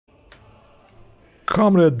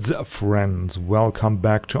Comrades, friends, welcome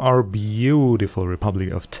back to our beautiful Republic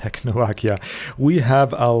of Tecnovakia. We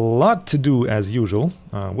have a lot to do as usual.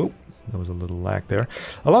 Whoa, there was a little lag there.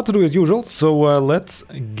 A lot to do as usual, so let's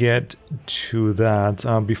get to that.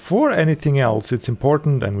 Before anything else, it's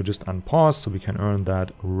important, and we just unpause so we can earn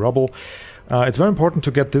that rubble. It's very important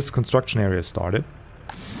to get this construction area started.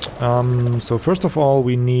 So first of all,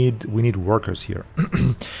 we need workers here.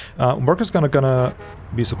 Workers gonna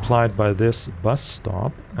be supplied by this bus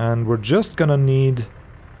stop, and we're just gonna need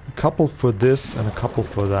a couple for this and a couple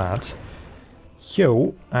for that.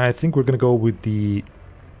 I think we're gonna go with the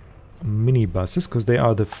mini buses because they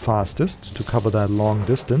are the fastest to cover that long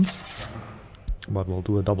distance. But we'll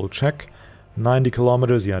do a double check. 90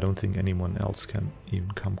 kilometers. Yeah, I don't think anyone else can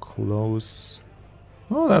even come close.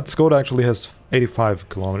 Oh, that Skoda actually has 85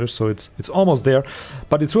 kilometers, so it's almost there,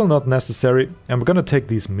 but it's really not necessary. And we're gonna take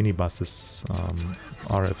these mini buses,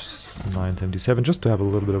 RFs 977, just to have a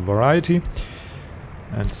little bit of variety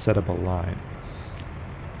and set up a line.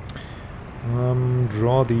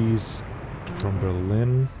 Draw these from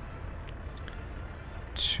Berlin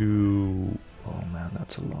to... oh man,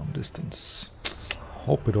 that's a long distance.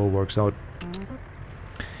 Hope it all works out.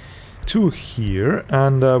 To here,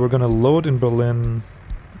 and we're gonna load in Berlin.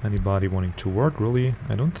 Anybody wanting to work, really?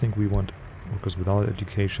 I don't think we want workers without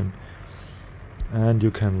education. And you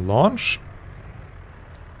can launch.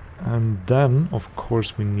 And then, of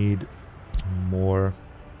course, we need more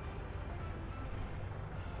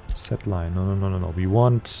set line. No. We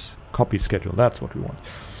want copy schedule. That's what we want.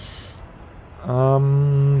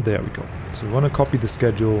 There we go. So we want to copy the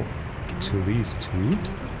schedule to these two.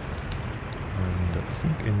 And I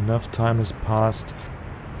think enough time has passed.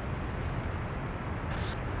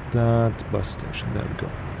 That bus station, there we go.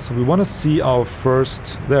 So we want to see our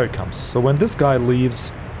first... there it comes. So when this guy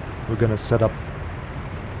leaves, we're gonna set up...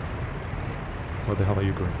 where the hell are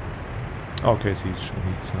you going? Okay, so he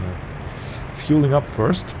needs fueling up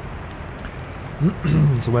first.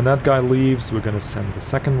 So when that guy leaves, we're gonna send the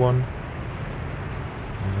second one.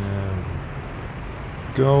 And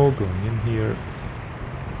going in here.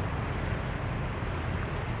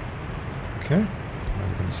 Okay, now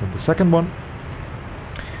we're gonna send the second one.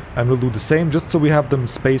 And we'll do the same, just so we have them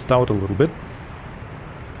spaced out a little bit.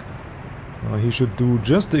 He should do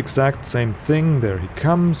just the exact same thing. There he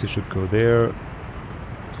comes. He should go there,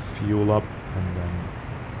 fuel up, and then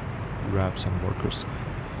grab some workers.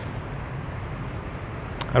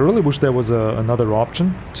 I really wish there was another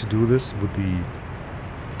option to do this with the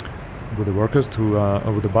workers, to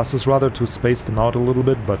or with the buses rather, to space them out a little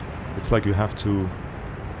bit. But it's like you have to.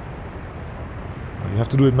 You have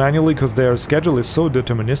to do it manually because their schedule is so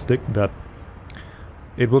deterministic that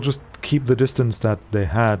it will just keep the distance that they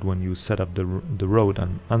had when you set up the road,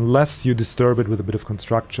 and unless you disturb it with a bit of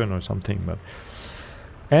construction or something. But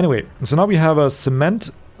anyway, so now we have a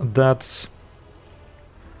cement that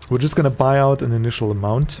we're just gonna buy out an initial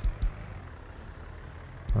amount,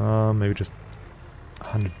 maybe just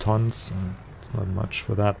 100 tons. It's not much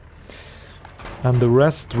for that, and the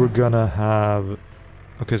rest we're gonna have.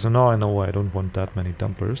 Okay, so now I know why I don't want that many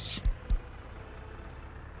dumpers.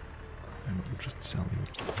 And we'll just sell you.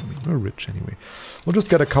 I mean, we're rich anyway. We'll just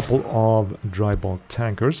get a couple of dry bulk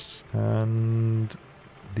tankers. And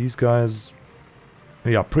these guys...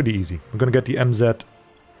 yeah, pretty easy. We're gonna get the MZ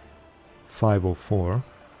 504.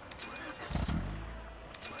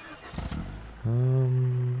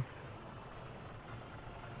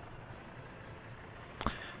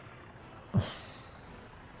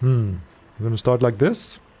 We're gonna start like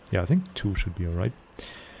this. Yeah, I think 2 should be alright.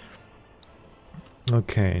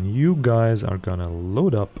 Okay, and you guys are gonna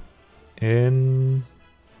load up in...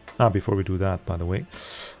 before we do that, by the way,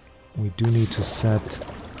 we do need to set...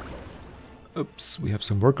 oops, we have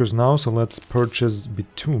some workers now, so let's purchase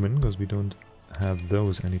bitumen, because we don't have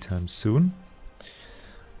those anytime soon.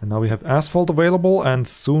 And now we have asphalt available, and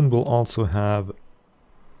soon we'll also have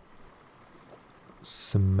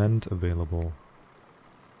cement available.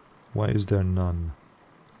 Why is there none?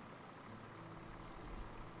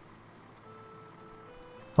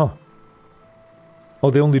 Huh. Oh,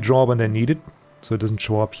 they only draw when they need it, so it doesn't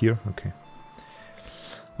show up here. Okay.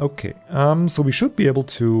 Okay, so we should be able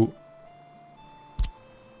to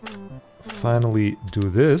finally do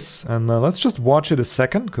this. And let's just watch it a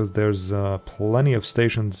second, because there's plenty of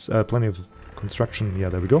stations, plenty of construction, yeah,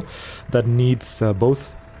 there we go, that needs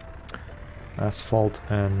both asphalt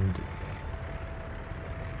and...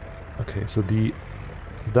 okay, so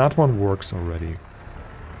that one works already.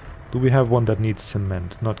 Do we have one that needs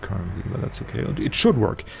cement? Not currently, but that's okay. It should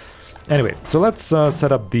work. Anyway, so let's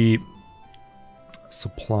set up the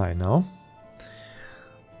supply now.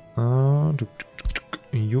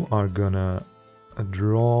 you are gonna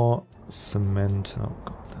draw cement. Oh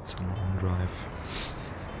god, that's a long drive.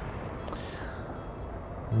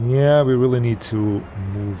 Yeah, we really need to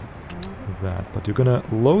move that, but you're gonna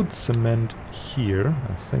load cement here.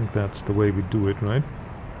 I think that's the way we do it, right?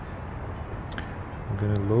 I'm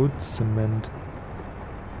gonna load cement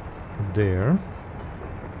there.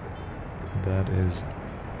 That is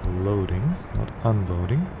loading, not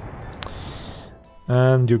unloading.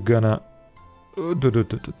 And you're gonna unload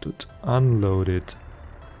it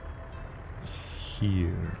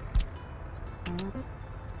here.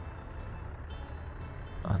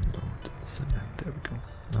 Unload cement, there we go.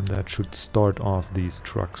 And that should start off these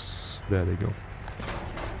trucks. There they go.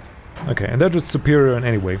 Okay, and they're just superior in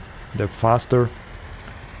any way. They're faster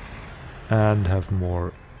and have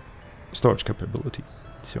more storage capability.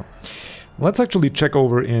 So let's actually check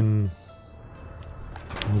over in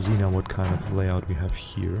Xena what kind of layout we have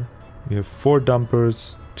here. We have 4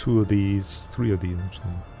 dumpers, 2 of these, 3 of these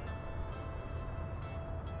actually.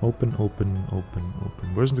 Open, open, open,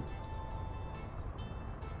 open. Where's the...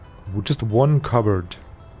 just one covered.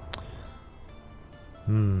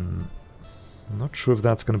 I'm not sure if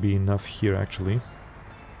that's going to be enough here actually.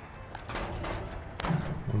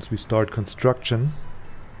 Once we start construction.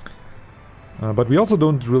 But we also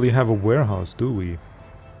don't really have a warehouse, do we?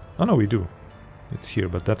 Oh no, we do. It's here,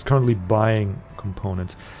 but that's currently buying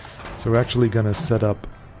components. So we're actually going to set up...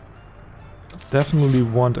 Definitely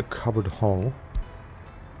want a covered hull.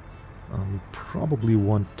 We probably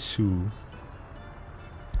want 2.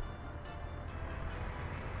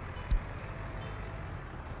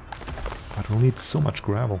 But we'll need so much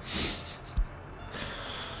gravel.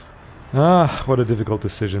 Ah, what a difficult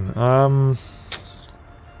decision.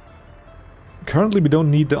 Currently we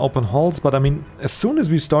don't need the open hulls, but I mean, as soon as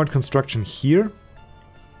we start construction here,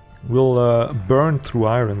 we'll burn through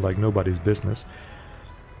iron like nobody's business.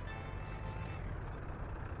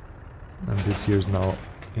 And this here's now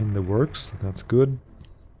in the works, so that's good.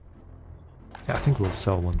 Yeah, I think we'll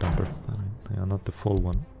sell 1 dumper. Yeah, not the full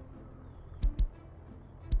one.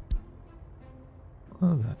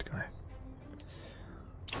 Oh, that guy.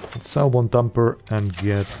 Let's sell 1 dumper and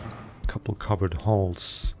get a couple covered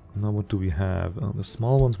hulls. Now what do we have? Oh, the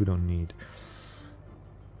small ones we don't need.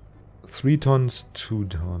 3 tons, 2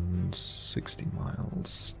 tons, 60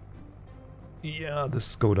 miles. Yeah, the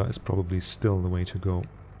Skoda is probably still the way to go.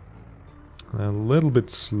 A little bit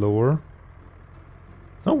slower.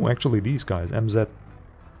 Oh, actually these guys, MZ.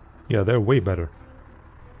 Yeah, they're way better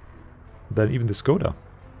than even the Skoda.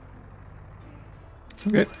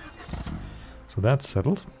 Okay. So that's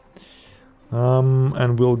settled.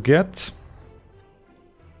 And we'll get...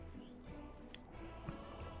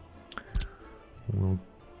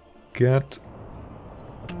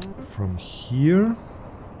 from here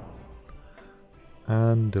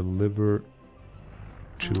and deliver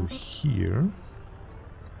to here.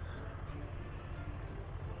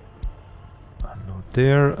 Unload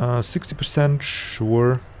there. 60%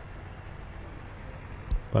 sure.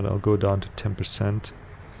 But I'll go down to 10%.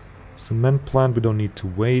 Cement plant, we don't need to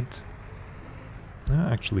wait.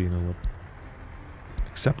 Actually, you know what?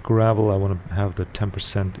 Except gravel, I want to have the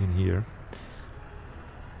 10% in here.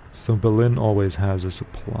 So Berlin always has a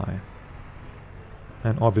supply.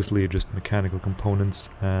 And obviously just mechanical components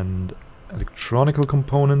and electronical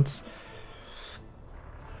components.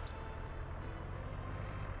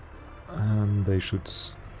 And they should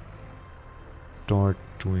start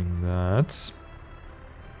doing that.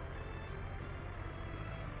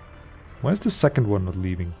 Why is the second one not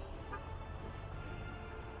leaving?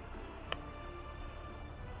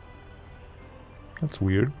 That's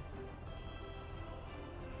weird.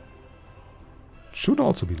 Should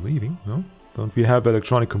also be leaving, no? Don't we have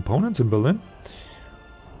electronic components in Berlin?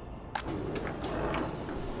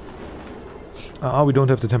 Ah, we don't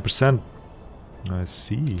have the 10%. I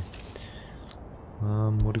see.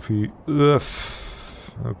 What if we... Ugh.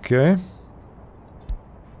 Okay.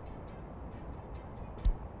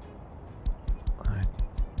 I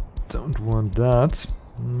don't want that.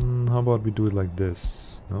 How about we do it like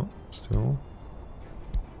this? No, still.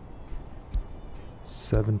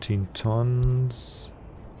 17 tons.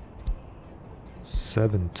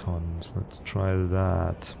 7 tons. Let's try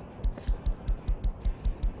that.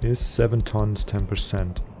 Is 7 tons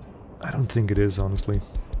 10%? I don't think it is, honestly.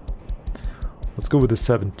 Let's go with the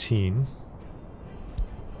 17.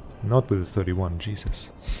 Not with the 31,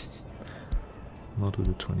 Jesus. Not with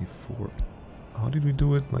the 24. How did we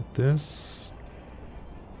do it? Like this?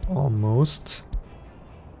 Almost.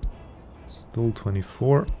 Still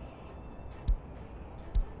 24.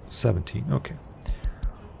 17, okay.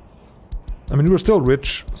 I mean, we're still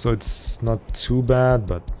rich, so it's not too bad,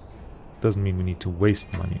 but doesn't mean we need to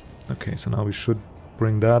waste money. Okay, so now we should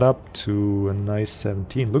bring that up to a nice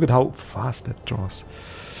 17. Look at how fast that draws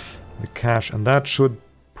the cash, and that should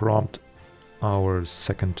prompt our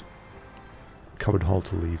second covered hall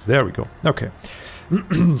to leave. There we go. Okay.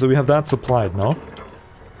 So we have that supplied now.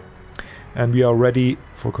 And we are ready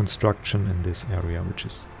for construction in this area, which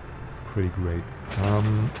is pretty great.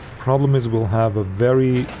 Problem is we'll have a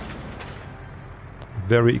very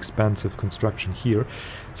expensive construction here.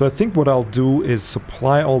 So I think what I'll do is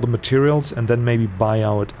supply all the materials and then maybe buy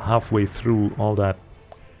out halfway through all that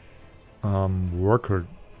worker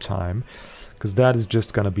time. Because that is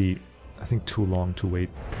just gonna be, I think, too long to wait.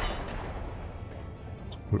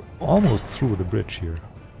 We're almost through the bridge here.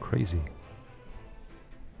 Crazy.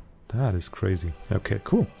 That is crazy. Okay,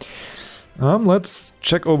 cool. Let's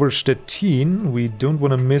check over Stettin. We don't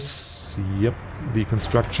want to miss, yep, the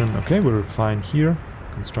construction. Okay, we're fine here.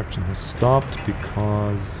 Construction has stopped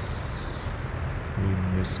because we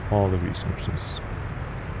miss all the resources.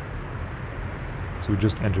 So we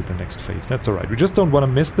just entered the next phase. That's alright. We just don't want to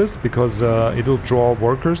miss this because it'll draw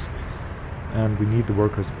workers and we need the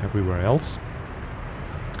workers everywhere else.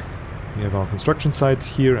 We have our construction sites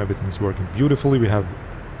here. Everything's working beautifully. We have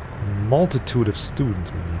a multitude of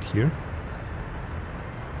students we need here.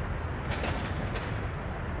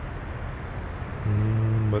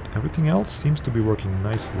 But everything else seems to be working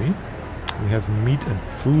nicely. We have meat and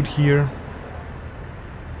food here.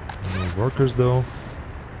 No workers though.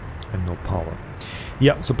 And no power.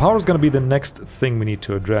 Yeah, so power is going to be the next thing we need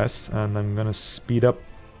to address. And I'm going to speed up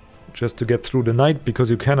just to get through the night, because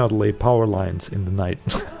you cannot lay power lines in the night.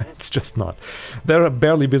 It's just not. They're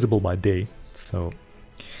barely visible by day. So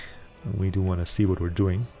we do want to see what we're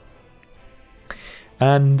doing.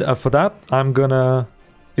 And for that, I'm going to...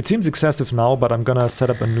 It seems excessive now, but I'm gonna set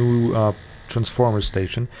up a new transformer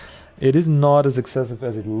station. It is not as excessive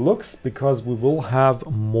as it looks, because we will have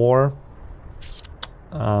more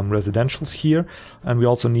residentials here, and we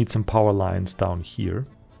also need some power lines down here.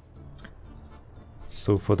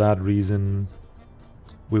 So for that reason,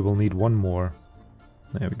 we will need one more.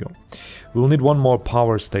 There we go. We will need one more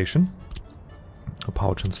power station, a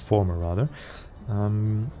power transformer rather.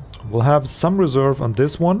 We'll have some reserve on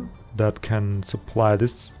this one that can supply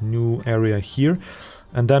this new area here,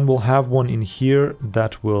 and then we'll have one in here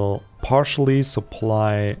that will partially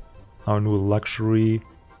supply our new luxury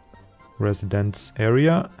residence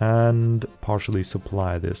area and partially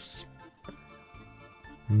supply this.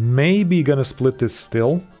 Maybe gonna split this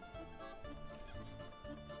still.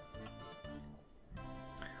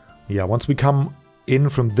 Yeah, once we come in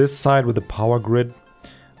from this side with the power grid,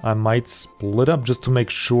 I might split up just to make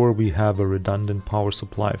sure we have a redundant power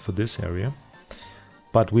supply for this area.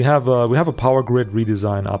 But we have a power grid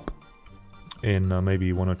redesign up in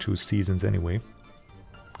maybe 1 or 2 seasons anyway.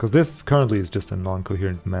 Because this currently is just a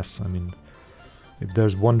non-coherent mess. I mean, if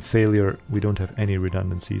there's one failure, we don't have any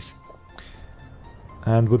redundancies.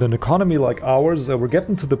 And with an economy like ours, we're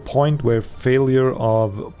getting to the point where failure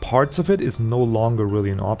of parts of it is no longer really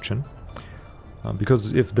an option.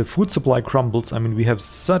 Because if the food supply crumbles, I mean, we have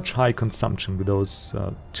such high consumption with those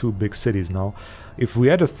 2 big cities now. If we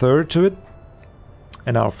add a third to it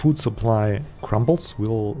and our food supply crumbles,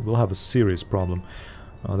 we'll have a serious problem.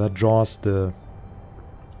 That draws the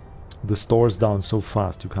stores down so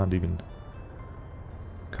fast you can't even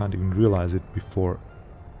realize it before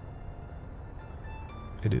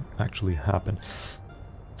it actually happened.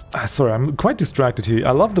 Sorry, I'm quite distracted here.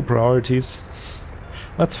 I love the priorities.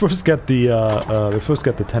 Let's first get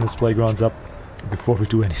the tennis playgrounds up before we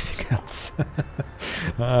do anything else.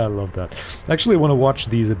 I love that. Actually, I want to watch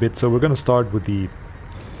these a bit, so we're going to start with the...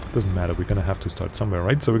 Doesn't matter, we're going to have to start somewhere,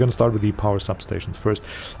 right? So we're going to start with the power substations first.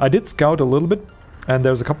 I did scout a little bit, and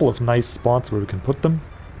there's a couple of nice spots where we can put them.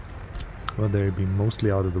 Well, they'll be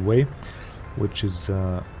mostly out of the way, which is...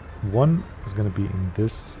 one is going to be in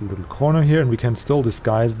this little corner here, and we can still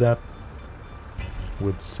disguise that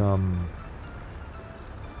with some...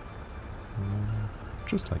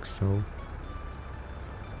 just like so.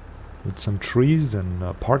 With some trees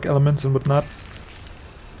and park elements and whatnot.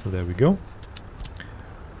 So there we go.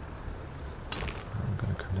 I'm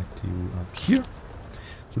gonna connect you up here.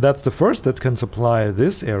 So that's the first that can supply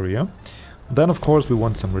this area. Then of course we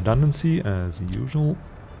want some redundancy as usual.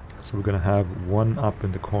 So we're gonna have one up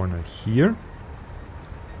in the corner here.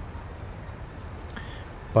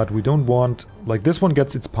 But we don't want... like this one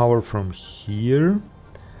gets its power from here.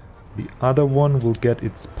 The other one will get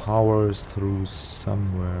its powers through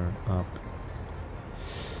somewhere up.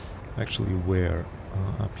 Actually, where?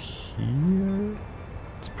 Up here?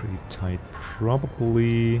 It's pretty tight.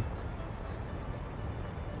 Probably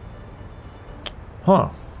Huh,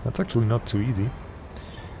 that's actually not too easy.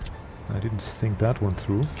 I didn't think that one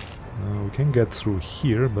through. We can get through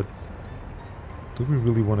here, but do we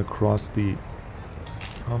really want to cross the...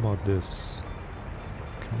 How about this?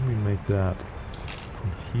 Can we make that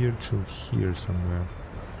from here to here somewhere?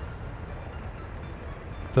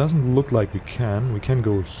 Doesn't look like we can. We can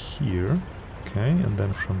go here, okay, and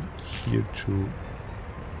then from here to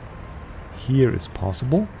here is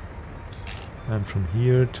possible. And from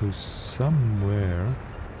here to somewhere...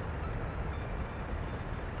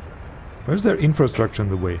 Where's there infrastructure in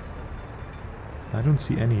the way? I don't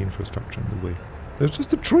see any infrastructure in the way. There's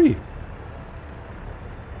just a tree.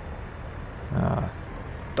 Ah,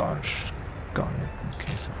 gosh, got it.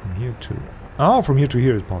 Okay, so from here to... Oh, from here to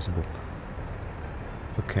here is possible.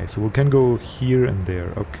 Okay, so we can go here and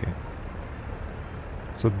there. Okay.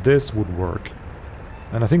 So this would work.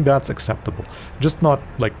 And I think that's acceptable. Just not,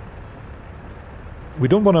 like... We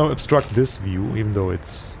don't want to obstruct this view, even though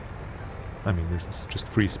it's... I mean, this is just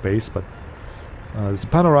free space, but... it's a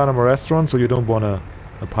panorama restaurant, so you don't want a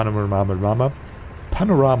panorama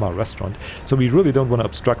restaurant. So we really don't want to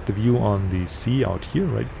obstruct the view on the sea out here,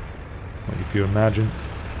 right? Like if you imagine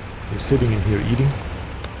you're sitting in here eating.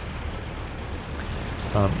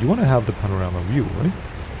 You want to have the panorama view, right?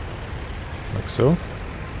 Like so.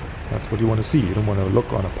 That's what you want to see. You don't want to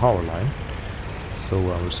look on a power line. So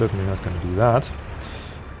we're certainly not going to do that.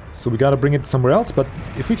 So we gotta bring it somewhere else, but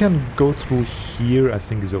if we can go through here, I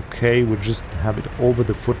think is okay. We'll just have it over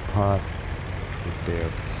the footpath right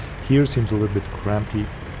there. Here seems a little bit crampy.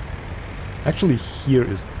 Actually, here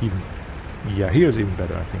is even... Yeah, here is even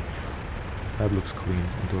better, I think. That looks clean.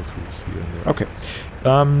 And go through here and there. Okay.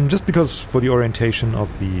 Just because for the orientation of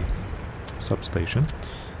the substation.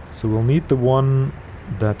 So we'll need the one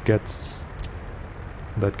that gets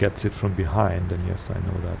it from behind. And yes, I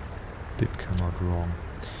know that did come out wrong.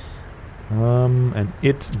 And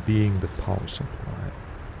it being the power supply.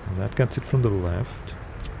 And that gets it from the left.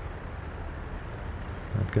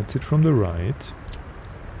 That gets it from the right.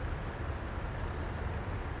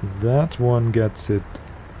 That one gets it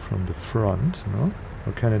from the front, no?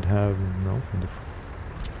 Or can it have... no, from the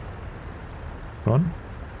front.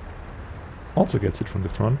 Also gets it from the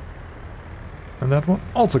front. And that one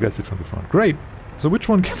also gets it from the front. Great! So which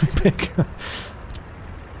one can we pick?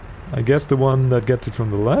 I guess the one that gets it from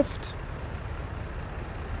the left?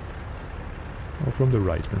 Or from the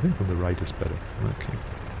right? I think from the right is better. Okay.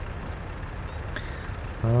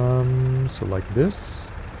 So like this.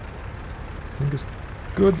 I think is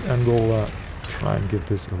good, and we'll try and give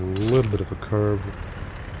this a little bit of a curve.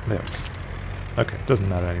 There. Okay, doesn't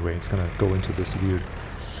matter anyway. It's gonna go into this weird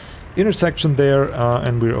intersection there,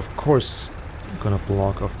 and we're of course gonna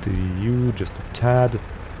block off the U just a tad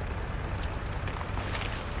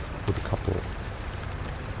with a couple of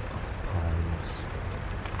pines.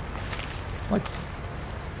 Like so.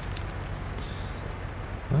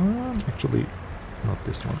 Actually, not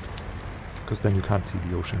this one, because then you can't see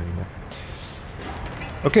the ocean anymore.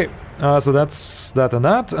 Okay, so that's that,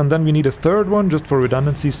 and then we need a third one, just for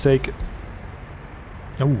redundancy's sake.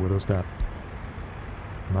 Oh, what was that?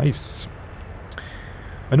 Nice.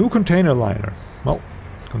 A new container liner. Well,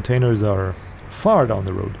 containers are far down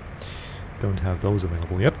the road. Don't have those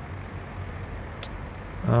available yet.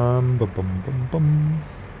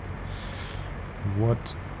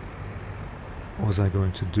 What was I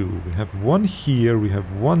going to do? We have one here, we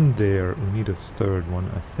have one there, we need a third one.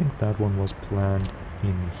 I think that one was planned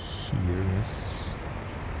in here, yes.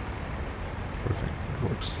 Perfect, it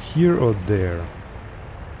works here or there.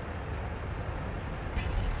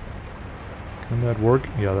 Can that work?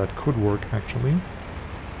 Yeah, that could work actually.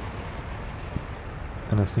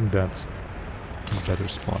 And I think that's a better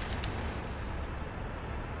spot.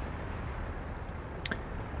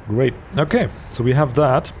 Great. Okay, so we have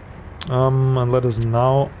that. And let us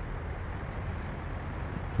now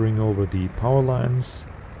bring over the power lines.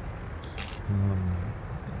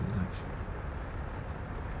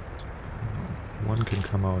 One can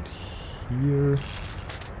come out here.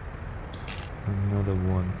 Another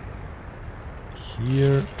one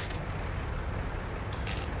here.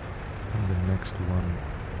 And the next one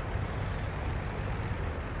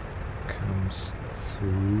comes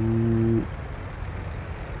through...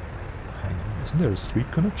 Hang on, isn't there a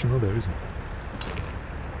street connection? No, there isn't.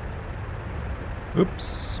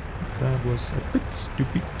 Oops, that was a bit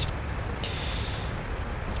stupid.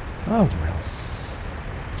 Oh well.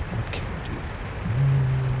 What can we do?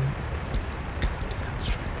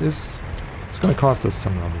 Deconstruct this. It's gonna cost us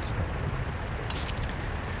some levels.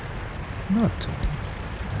 Not too many.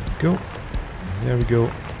 There we go. And there we go.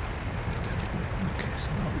 Okay, so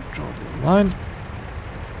now we draw the line.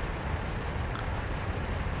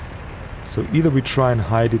 So either we try and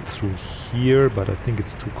hide it through here, but I think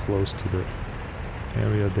it's too close to the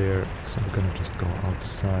area there, so I'm gonna just go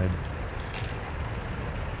outside.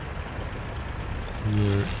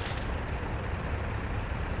 Here.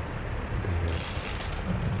 There.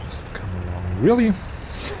 And just come along. Really?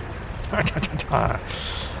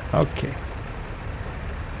 Okay.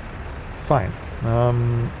 Fine.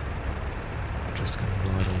 Just gonna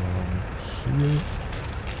ride along here.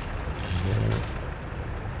 And there.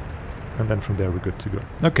 And then from there we're good to go.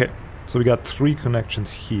 Okay, so we got 3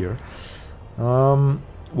 connections here.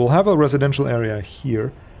 We'll have a residential area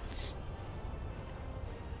here.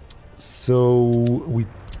 So we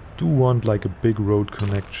do want like a big road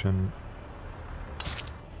connection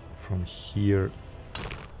from here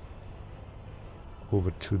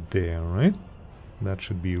over to there, right? That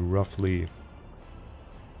should be roughly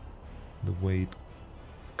the way it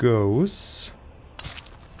goes.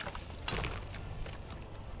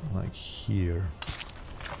 Like here.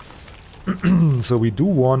 So we do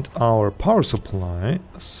want our power supply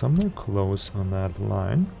somewhere close on that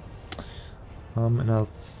line. And I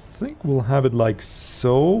think we'll have it like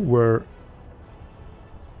so, where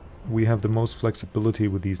we have the most flexibility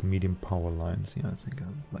with these medium power lines. Yeah, I think I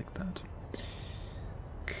like that.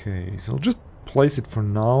 Okay, so I'll just place it for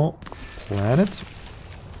now, plan it.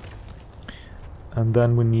 And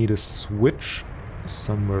then we need a switch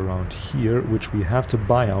somewhere around here, which we have to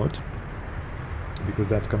buy out, because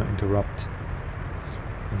that's going to interrupt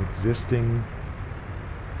an existing...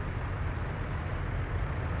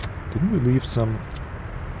 Didn't we leave some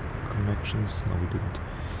connections? No, we didn't.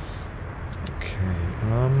 Okay,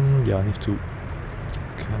 yeah, I need to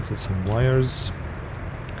cancel some wires.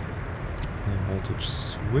 High voltage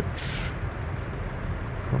switch.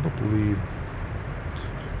 Probably...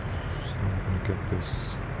 I'm gonna get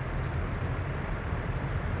this.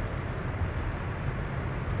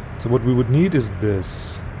 So what we would need is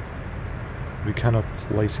this. We cannot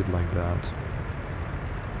place it like that.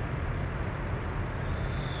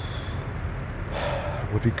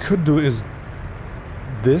 What we could do is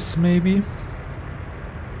this, maybe.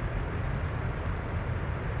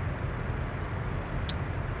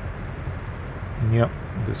 Yeah,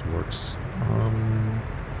 this works.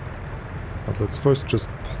 But let's first just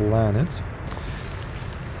plan it.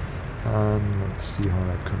 And let's see how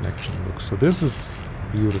that connection looks. So this is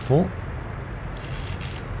beautiful.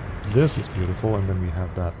 This is beautiful, and then we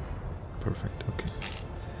have that. Perfect, okay.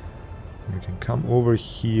 We can come over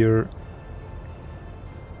here.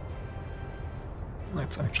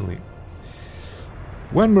 Let's actually...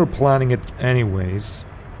 When we're planning it anyways,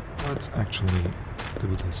 let's actually do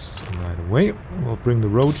this right away. We'll bring the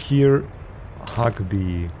road here, hug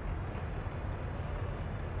the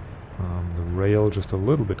rail just a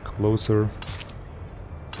little bit closer,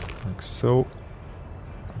 like so.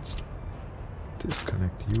 Let's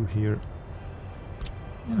disconnect you here.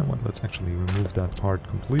 You know what, let's actually remove that part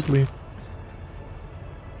completely.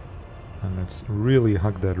 And let's really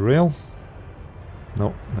hug that rail.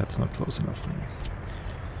 No, that's not close enough for me.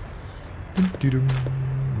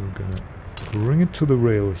 We're gonna bring it to the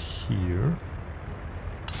rail here.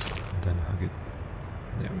 And then hug it.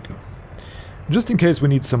 There we go. Just in case we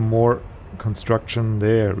need some more construction,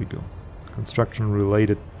 there we go. Construction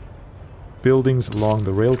related buildings along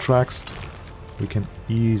the rail tracks. We can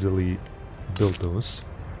easily build those.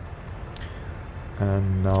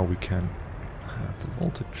 And now we can have the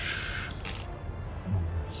voltage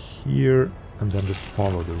over here and then just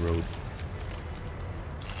follow the road.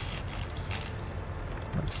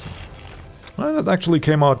 Let's see. Well, that actually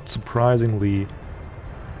came out surprisingly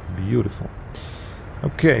beautiful.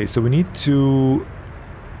 Okay, so we need to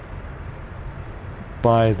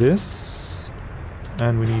buy this,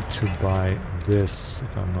 and we need to buy this,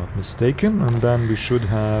 if I'm not mistaken, and then we should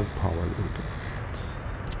have power. There we go.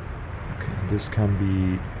 Okay, this can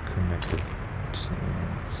be connected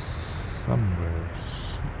somewhere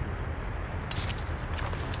here.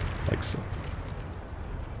 Like so.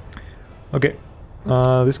 Okay,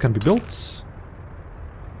 this can be built.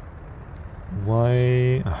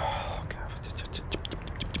 Why? Oh, God.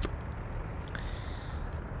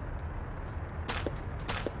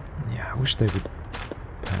 Yeah, I wish they would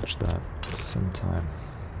patch that sometime.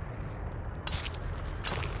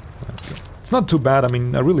 Okay. It's not too bad. I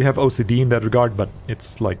mean, I really have OCD in that regard, but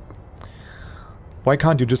it's like, why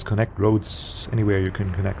can't you just connect roads anywhere you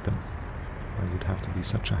can connect them? Why does it have to be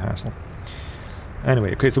such a hassle?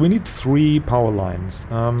 Anyway, okay, so we need 3 power lines.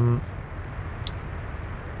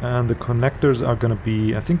 And the connectors are gonna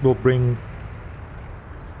be, I think we'll bring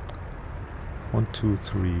 1, 2,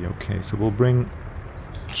 3. Okay, so we'll bring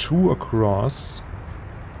 2 across.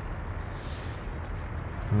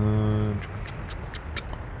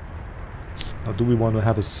 Or do we want to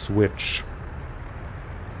have a switch?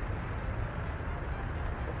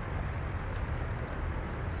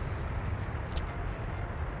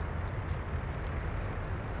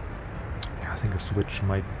 Yeah, I think a switch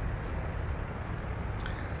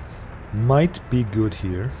might be good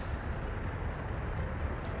here.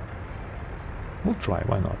 We'll try,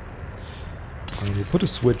 why not? We'll put a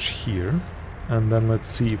switch here, and then let's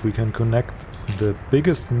see if we can connect the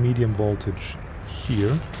biggest medium voltage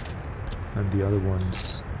here, and the other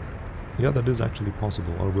ones... Yeah, that is actually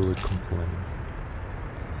possible, or will it complain?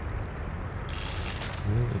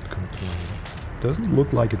 Will it complain? Doesn't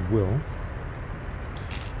look like it will.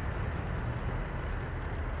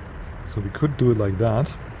 So we could do it like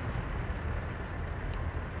that.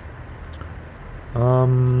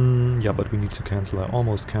 Yeah, but we need to cancel. I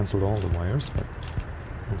almost canceled all the wires, but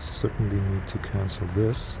we'll certainly need to cancel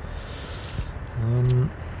this.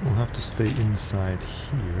 We'll have to stay inside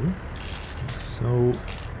here. So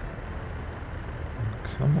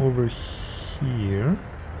come over here,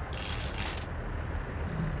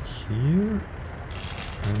 here,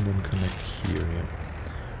 and then connect here. Yeah.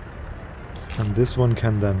 And this one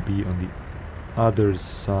can then be on the other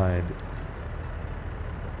side.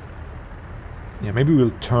 Yeah, maybe we'll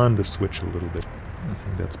turn the switch a little bit. I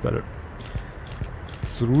think that's better.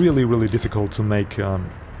 It's really, really difficult to make the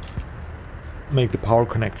power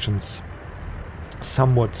connections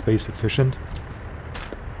somewhat space efficient.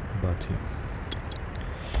 But yeah.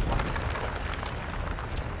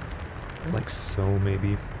 Like so,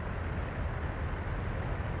 maybe.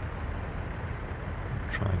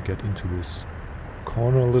 Try and get into this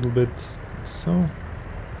corner a little bit, like so.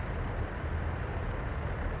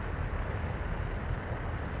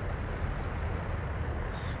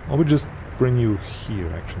 I would just bring you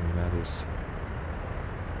here, actually, that is...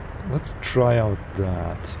 Let's try out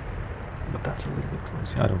that. But that's a little bit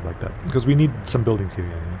close. Yeah, I don't like that. Because we need some buildings here.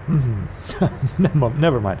 Yeah.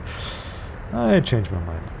 Never mind. I changed my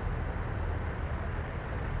mind.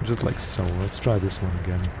 Just like so. Let's try this one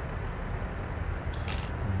again.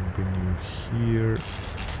 Bring you here.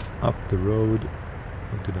 Up the road.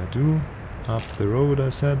 What did I do? Up the road, I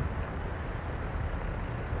said.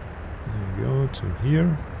 There we go, to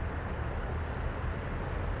here.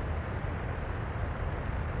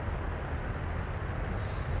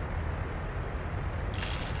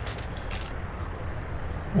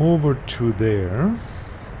 Over to there.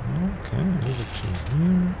 Okay, over to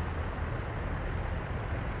here.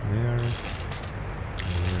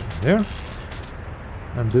 There.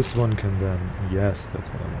 And this one can then... Yes, that's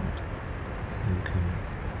what I want. So you can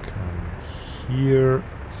come here,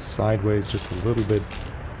 sideways just a little bit.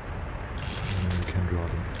 And then you can draw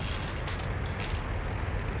them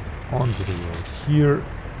onto the road here.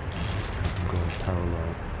 And go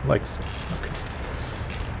parallel, like so. Okay.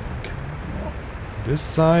 This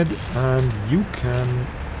side, and you can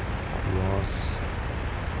cross.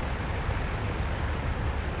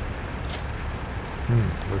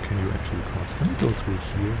 Where can you actually cross? Can we go through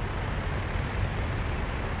here?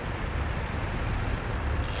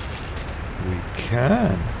 We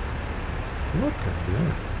can. Look at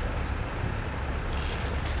this.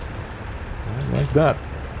 I like that.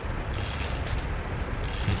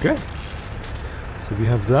 Okay. So we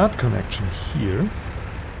have that connection here.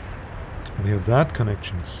 We have that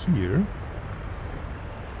connection here,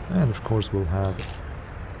 and of course we'll have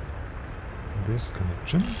this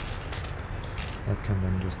connection that can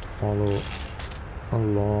then just follow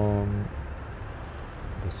along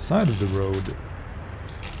the side of the road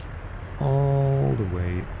all the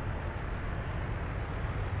way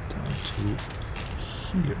down to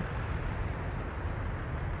here.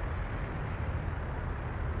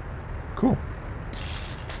 Cool.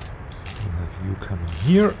 We'll have you coming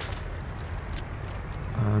here.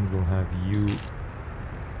 And we'll have you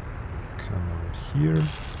come out here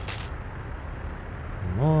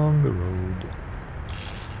along the road.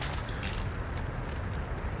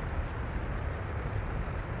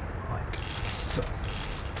 Like so.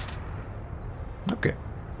 Okay.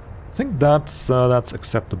 I think that's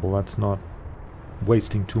acceptable. That's not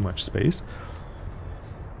wasting too much space.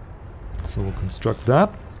 So we'll construct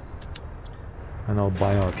that. And I'll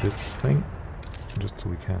buy out this thing just so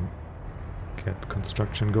we can get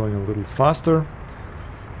construction going a little faster,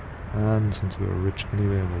 and since we're rich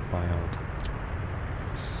anyway, we'll buy out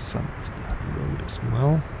some of that road as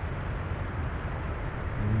well.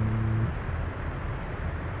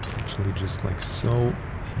 Actually, just like so, here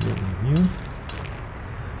and here.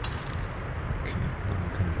 Okay, then we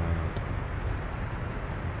can buy out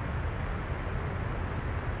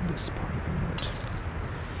this part of the road.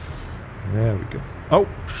 There we go. Oh,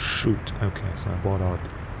 shoot. Okay, so I bought out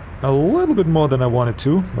a little bit more than I wanted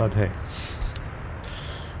to, but hey.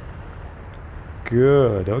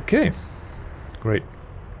 Good, okay. Great.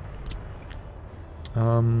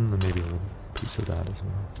 And maybe a little piece of that as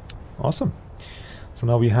well. Awesome. So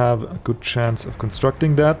now we have a good chance of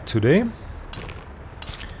constructing that today.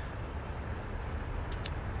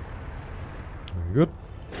 Very good.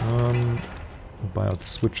 We'll buy out the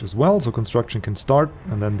switch as well, so construction can start,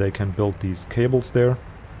 and then they can build these cables there.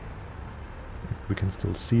 If we can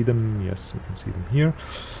still see them, yes, we can see them here.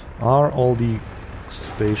 Are all the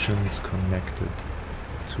stations connected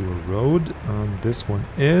to a road? This one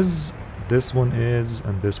is,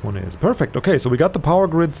 and this one is. Perfect, okay, so we got the power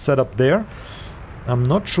grid set up there. I'm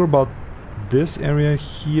not sure about this area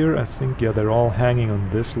here. I think, yeah, they're all hanging on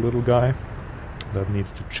this little guy. That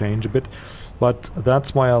needs to change a bit. But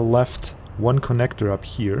that's why I left one connector up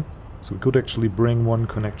here. So we could actually bring one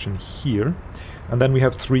connection here. And then we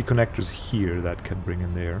have 3 connectors here that can bring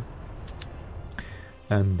in there.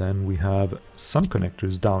 And then we have some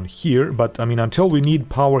connectors down here. But, I mean, until we need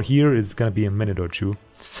power here, it's going to be a minute or two.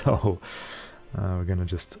 So we're going to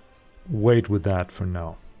just wait with that for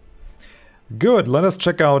now. Good, let us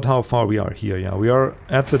check out how far we are here. Yeah, we are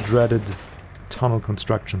at the dreaded tunnel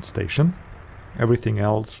construction station. Everything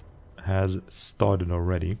else has started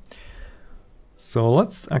already. So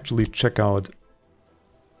let's actually check out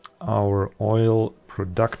our oil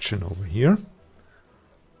production over here.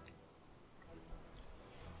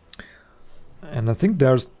 And I think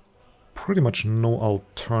there's pretty much no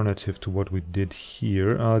alternative to what we did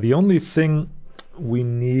here. The only thing we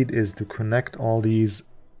need is to connect all these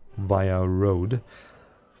via road.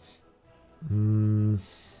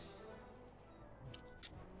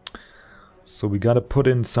 So we gotta put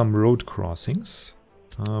in some road crossings.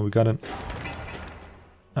 We got an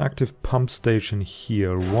active pump station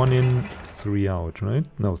here. 1 in, 3 out, right?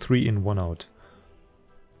 No, 3 in, 1 out.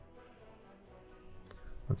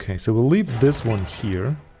 Okay, so we'll leave this one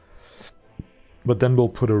here. But then we'll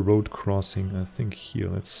put a road crossing, I think, here.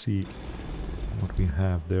 Let's see what we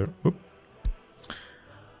have there. Oop.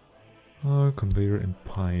 Conveyor and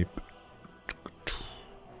pipe.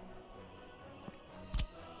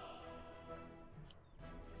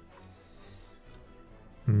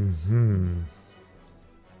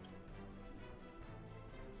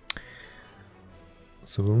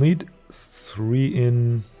 So we'll need 3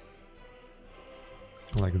 in,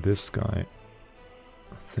 like this guy.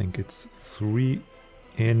 I think it's 3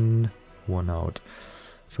 in, 1 out.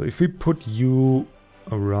 So if we put you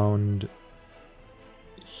around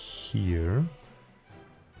here.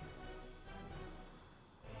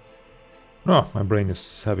 Oh, my brain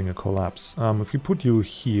is having a collapse. If we put you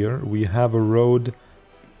here, we have a road.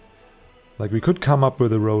 Like, we could come up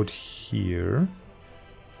with a road here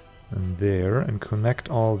and there and connect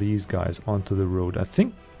all these guys onto the road. I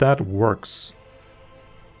think that works.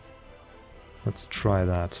 Let's try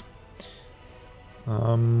that.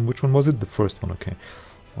 Which one was it? The first one, okay.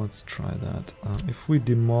 Let's try that. If we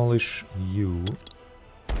demolish you,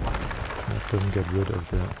 that doesn't get rid of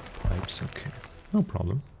the pipes, okay. No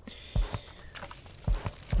problem.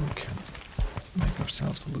 We can make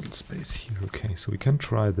ourselves a little space here, okay. So we can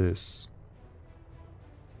try this.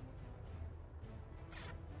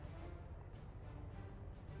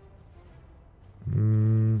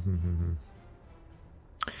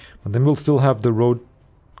 But then we'll still have the road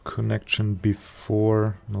connection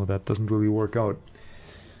before. No, that doesn't really work out.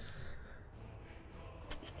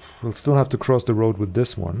 We'll still have to cross the road with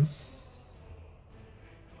this one.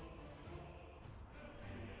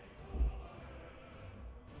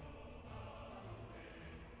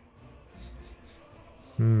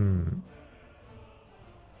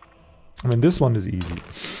 I mean, this one is easy.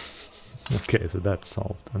 Okay, so that's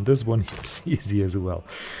solved. And this one here is easy as well.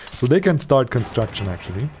 So they can start construction,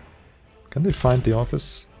 actually. Can they find the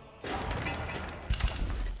office?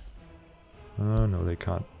 Oh, no, they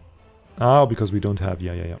can't. Oh, because we don't have...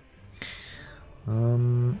 Yeah.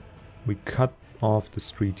 We cut off the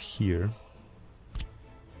street here.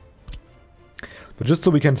 But just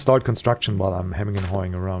so we can start construction while I'm hemming and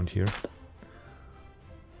hawing around here.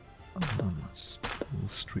 Let's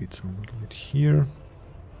move streets a little bit here.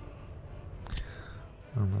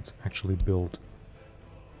 And let's actually build.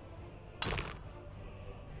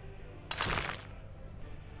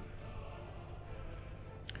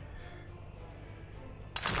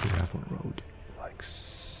 We have a road like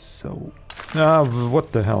so. Ah,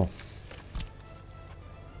 what the hell?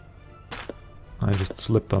 I just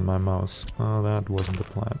slipped on my mouse. Oh, that wasn't the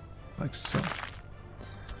plan. Like so.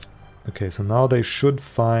 Okay, so now they should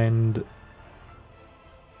find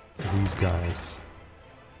these guys.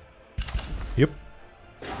 Yep.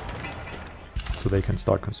 so they can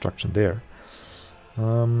start construction there.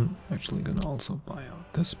 Actually gonna also buy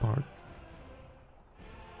out this part.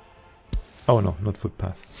 Oh no, not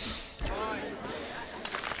footpath.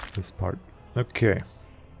 This part. Okay.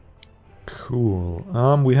 Cool.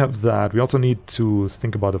 We have that. We also need to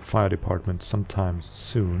think about a fire department sometime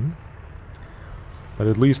soon. But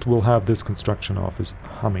at least we'll have this construction office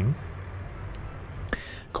humming.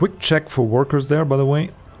 Quick check for workers there, by the way.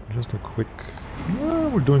 Just a quick...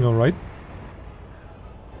 we're doing alright.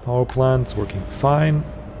 Power plant's working fine.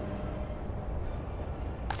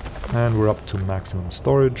 And we're up to maximum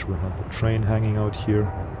storage. We have the train hanging out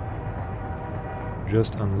here.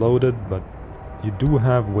 Just unloaded, but you do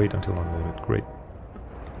have wait until unloaded. Great.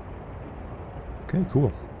 Okay,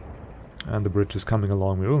 cool. And the bridge is coming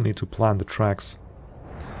along. We will need to plan the tracks.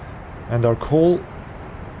 And our coal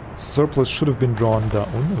surplus should have been drawn down.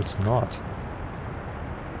 Oh no, it's not.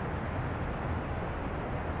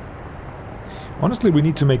 Honestly, we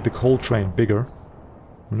need to make the coal train bigger.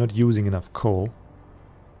 We're not using enough coal.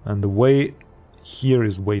 And the way here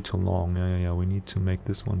is way too long. Yeah, we need to make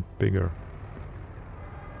this one bigger.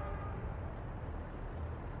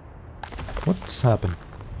 What's happened?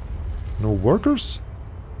 No workers?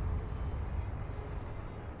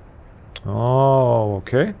 Oh,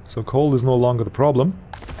 okay. So coal is no longer the problem.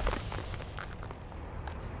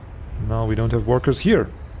 Now we don't have workers here.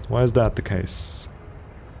 Why is that the case?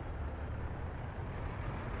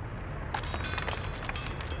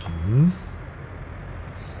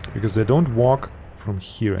 Because they don't walk from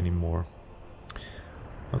here anymore.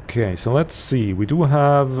 Okay, so let's see. We do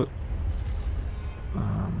have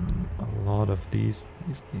a lot of these.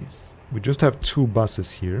 We just have 2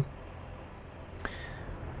 buses here.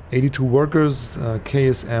 82 workers,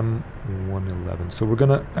 KSM 111. So we're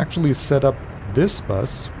gonna actually set up this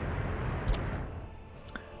bus.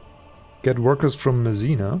 Get workers from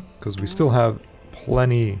Messina, because we still have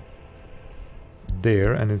plenty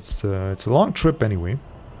there, and it's a long trip anyway.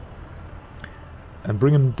 And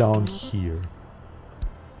bring them down here.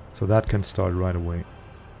 So that can start right away.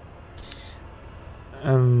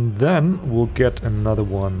 And then we'll get another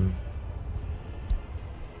one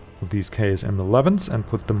of these KSM 11s and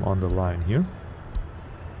put them on the line here.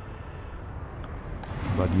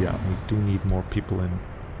 But yeah, we do need more people in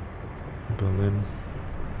Berlin.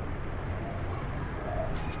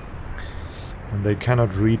 And they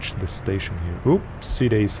cannot reach the station here. Oopsie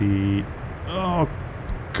daisy. Oh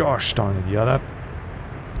gosh darn it. Yeah,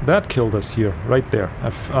 that killed us here, right there.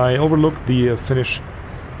 I overlooked the finish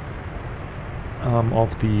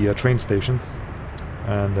of the train station.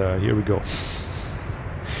 And here we go.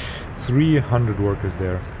 300 workers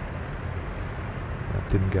there. That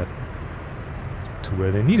didn't get to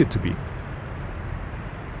where they needed to be.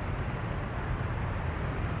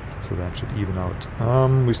 So that should even out.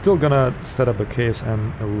 We're still gonna set up a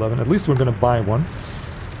KSM 11. At least we're gonna buy one.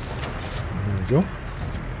 There we go.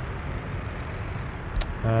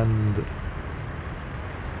 And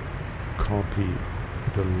copy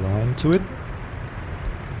the line to it.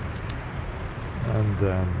 And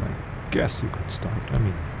then I guess you could start. I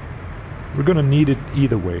mean, we're gonna need it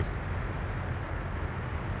either way.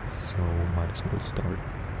 So might as well start.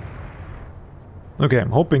 Okay,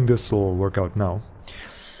 I'm hoping this will work out now.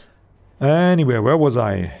 Anyway, where was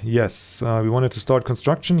I? Yes, we wanted to start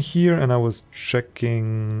construction here, and I was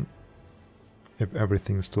checking if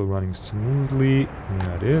everything is still running smoothly.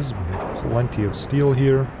 Yeah, it is. We have plenty of steel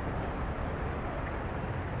here.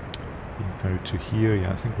 Compared to here,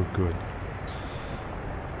 yeah, I think we're good.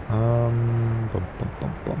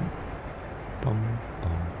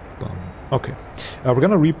 Okay, we're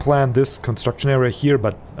gonna replan this construction area here,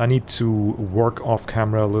 but I need to work off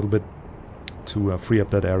camera a little bit to free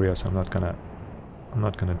up that area, so I'm not gonna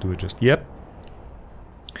do it just yet.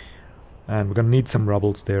 And we're gonna need some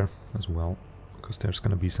rubbles there as well, because there's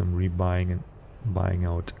gonna be some rebuying and buying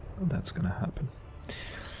out. That's gonna happen.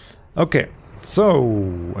 Okay,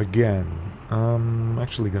 so again, I'm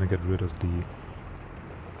actually gonna get rid of the...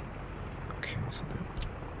 Okay, so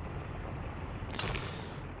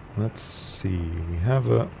let's see, we have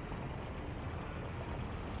a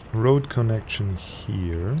road connection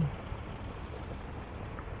here.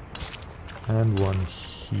 And one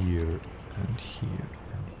here, and here,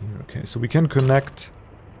 and here. Okay, so we can connect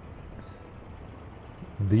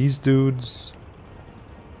these dudes.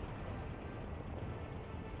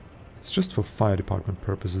 It's just for fire department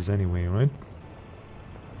purposes anyway, right?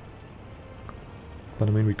 But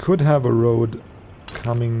I mean, we could have a road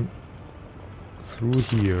coming through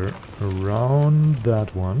here, around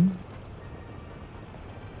that one.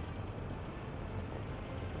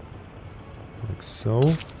 Like so.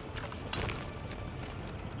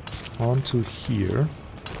 onto here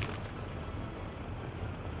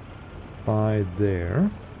by there,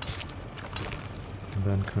 and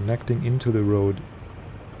then connecting into the road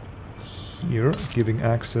here, giving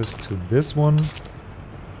access to this one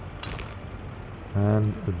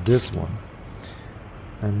and this one.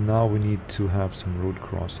 And now we need to have some road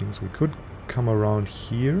crossings. We could come around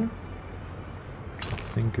here, which I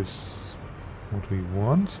think is what we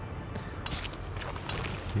want.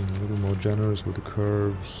 Being a little more generous with the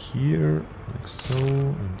curve here, like so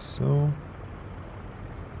and so.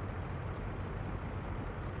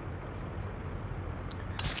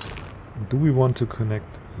 Do we want to connect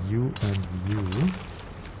you and you?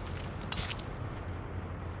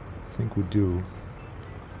 I think we do.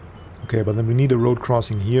 Okay, but then we need a road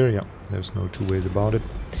crossing here. Yeah, there's no two ways about it.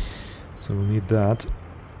 So we need that.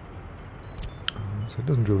 So it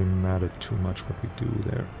doesn't really matter too much what we do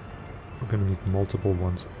there. We're gonna need multiple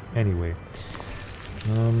ones anyway.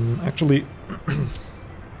 Actually, can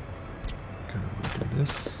we do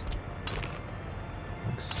this?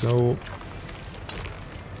 Like so.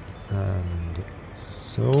 And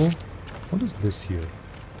so. What is this here?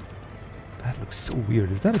 That looks so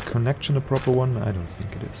weird. Is that a connection, a proper one? I don't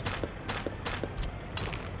think it is.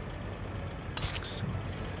 So.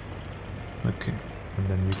 Okay. And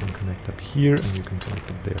then you can connect up here and you can connect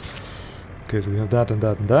up there. Okay, so we have that and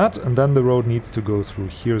that and that, and then the road needs to go through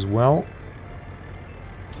here as well.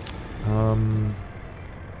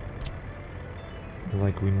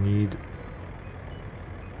 Like we need...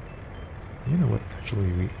 You know what,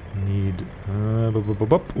 actually we need...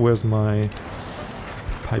 Where's my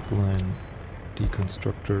pipeline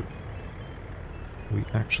deconstructor? We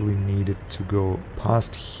actually need it to go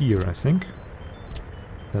past here, I think.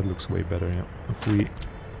 That looks way better, yeah. If we...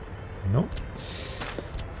 No.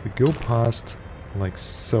 If we go past like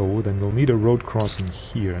so, then we'll need a road crossing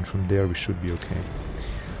here, and from there we should be okay.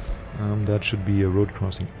 That should be a road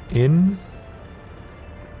crossing in.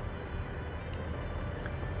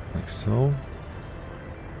 Like so.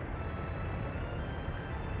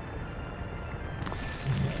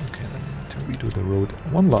 Okay, then we need to redo the road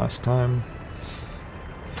one last time.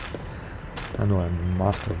 I know I'm a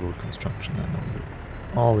master of road construction, I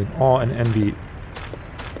know all in awe and envy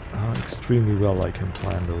how extremely well I can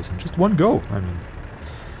plan those in just one go. I mean,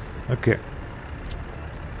 okay.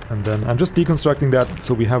 And then I'm just deconstructing that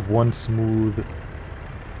so we have one smooth,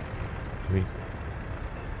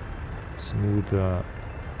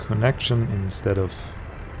 connection instead of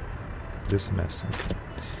this mess. Okay.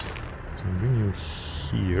 So I bring you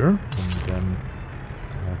here, and then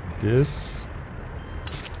have this,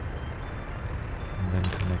 and then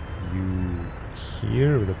connect you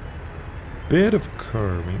here with a bit of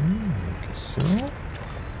curving, like so,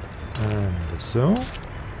 and so,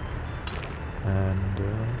 and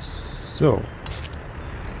so,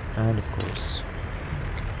 and of course,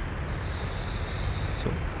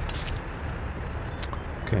 so.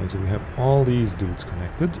 Okay, so we have all these dudes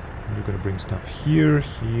connected. We're gonna bring stuff here,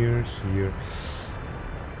 here, here,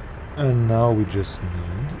 and now we just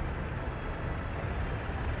need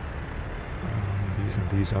these, and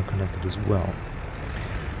these are connected as well.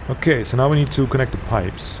 Okay, so now we need to connect the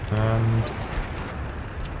pipes, and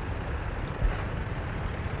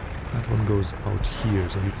that one goes out here.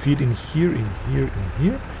 So we feed in here, in here, in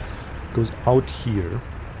here. It goes out here.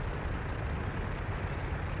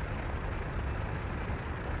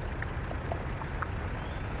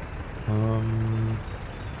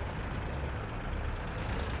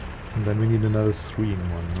 And then we need another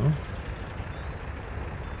 3-in-1, no?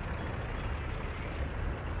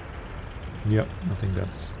 Yep, I think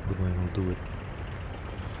that's the way we'll do it.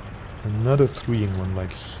 Another 3-in-1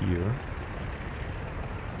 like here.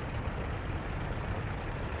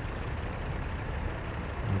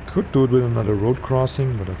 We could do it with another road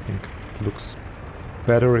crossing, but I think it looks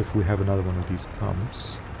better if we have another one of these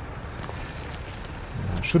pumps.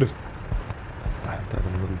 I should have planned that a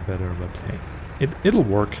little better, but hey, it'll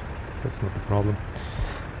work. That's not the problem.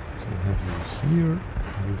 So we have you here,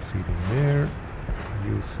 you feed in there,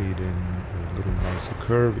 you feed in a little nicer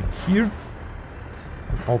curve in here,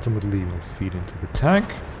 and ultimately we'll feed into the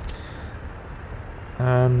tank.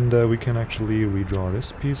 And we can actually redraw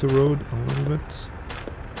this piece of road a little bit.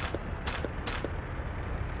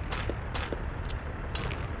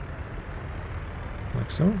 Like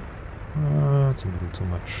so. It's a little too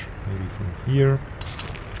much. Maybe from here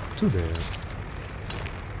to there.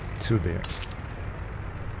 To there.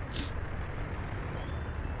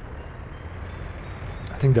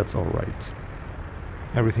 I think that's alright.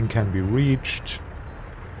 Everything can be reached.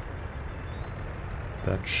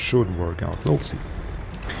 That should work out. We'll see.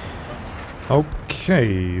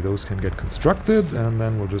 Okay, those can get constructed, and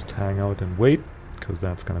then we'll just hang out and wait, because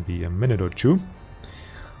that's gonna be a minute or two.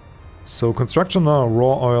 So construction on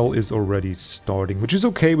raw oil is already starting, which is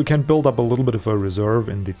okay. We can build up a little bit of a reserve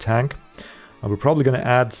in the tank. We're probably going to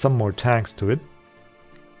add some more tanks to it.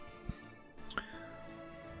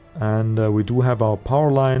 And we do have our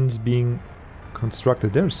power lines being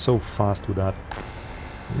constructed. They're so fast with that.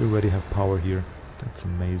 We already have power here. That's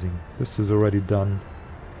amazing. This is already done.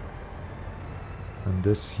 And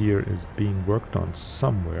this here is being worked on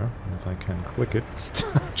somewhere. If I can click it.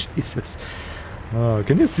 Jesus.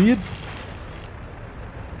 Can you see it?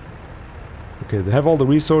 Okay, they have all the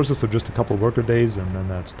resources, so just a couple worker days and then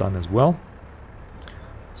that's done as well.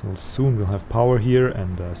 So soon we'll have power here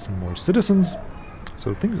and some more citizens.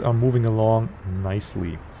 So things are moving along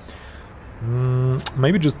nicely.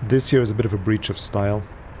 Maybe just this here is a bit of a breach of style.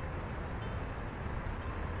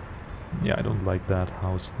 Yeah, I don't like that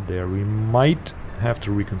house there. We might have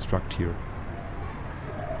to reconstruct here.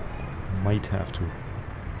 Might have to.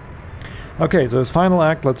 Okay, so as final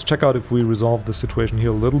act, let's check out if we resolve the situation here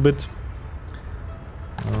a little bit.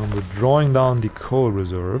 We're drawing down the coal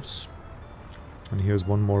reserves. And here's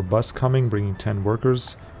one more bus coming, bringing 10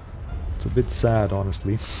 workers. It's a bit sad,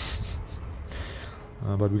 honestly.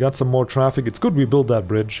 But we got some more traffic. It's good we built that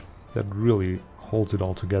bridge. That really holds it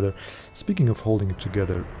all together. Speaking of holding it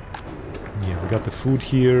together, yeah, we got the food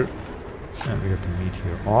here. And we got the meat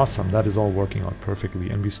here. Awesome, that is all working out perfectly.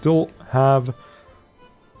 And we still have...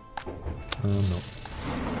 no.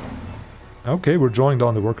 Okay, we're drawing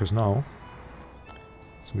down the workers now.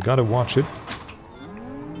 So we gotta watch it.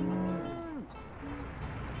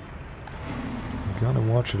 We gotta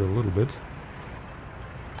watch it a little bit.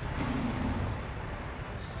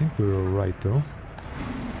 I think we're alright though.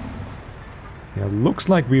 Yeah, looks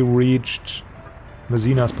like we reached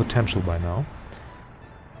Messina's potential by now.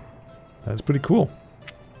 That's pretty cool.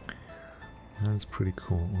 That's pretty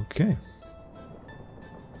cool. Okay.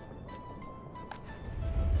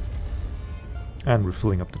 And we're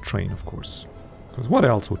filling up the train, of course. Because what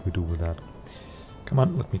else would we do with that? Come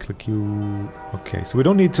on, let me click you. Okay, so we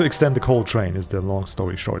don't need to extend the coal train, is the long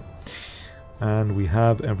story short. And we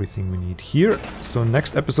have everything we need here. So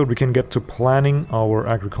next episode we can get to planning our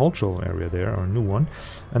agricultural area there, our new one.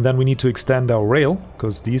 And then we need to extend our rail,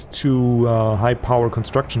 because these two high-power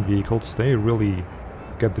construction vehicles, they really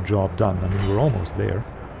get the job done. I mean, we're almost there.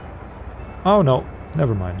 Oh no,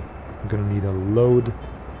 never mind. I'm gonna need a load.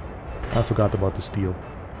 I forgot about the steel.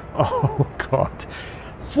 Oh god.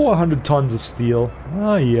 400 tons of steel.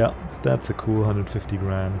 Oh yeah, that's a cool 150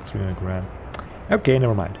 grand, 300 grand. Okay,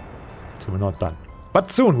 never mind. So we're not done.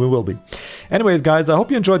 But soon we will be. Anyways, guys, I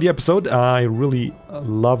hope you enjoyed the episode. I really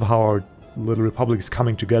love how our little republic is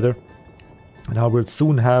coming together. And how we'll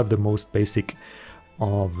soon have the most basic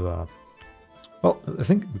of... well, I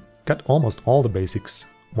think we got almost all the basics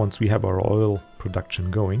once we have our oil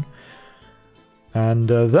production going. And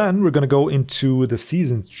then we're going to go into the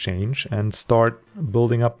seasons change and start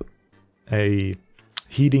building up a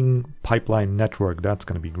heating pipeline network. That's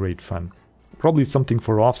going to be great fun. Probably something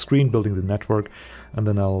for off-screen, building the network, and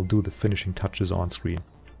then I'll do the finishing touches on-screen.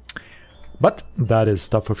 But that is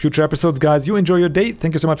stuff for future episodes, guys. You enjoy your day.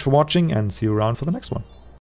 Thank you so much for watching, and see you around for the next one.